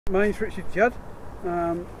My name's Judd,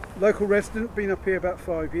 local resident, been up here about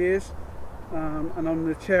 5 years, and I'm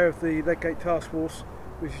the chair of the Leadgate Task Force,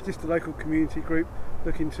 which is just a local community group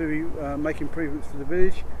looking to make improvements to the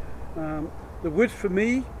village. The woods for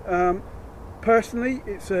me, personally,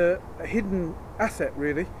 it's a hidden asset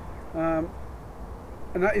really, and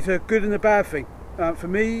that is a good and a bad thing. For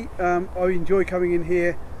me, I enjoy coming in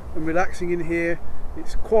here and relaxing in here.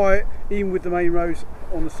 It's quiet, even with the main roads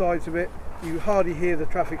on the sides of it. You hardly hear the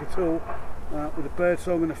traffic at all, with the bird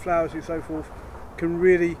song and the flowers and so forth. Can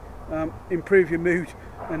really improve your mood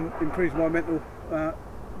and improve my mental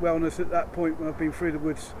wellness at that point when I've been through the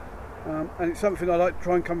woods. And it's something I like to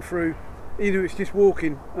try and come through, either it's just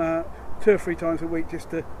walking 2 or 3 times a week just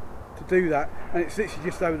to do that, and it's literally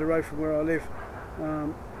just over the road from where I live.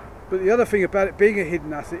 But the other thing about it being a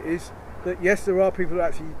hidden asset is that yes, there are people that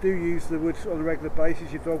actually do use the woods on a regular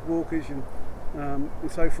basis, your dog walkers and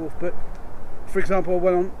so forth. But for example, I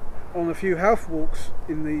went on a few health walks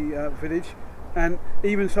in the village, and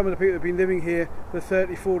even some of the people that have been living here for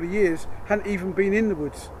 30-40 years hadn't even been in the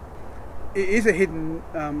woods. It is a hidden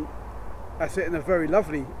asset and a very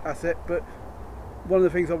lovely asset, but one of the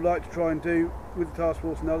things I'd like to try and do with the task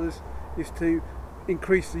force and others is to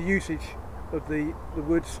increase the usage of the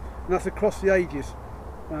woods, and that's across the ages.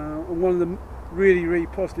 And one of the really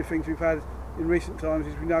positive things we've had in recent times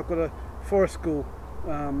is we've now got a forest school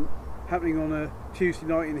happening on a Tuesday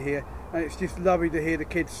night in here, and it's just lovely to hear the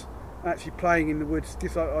kids actually playing in the woods,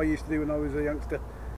 just like I used to do when I was a youngster.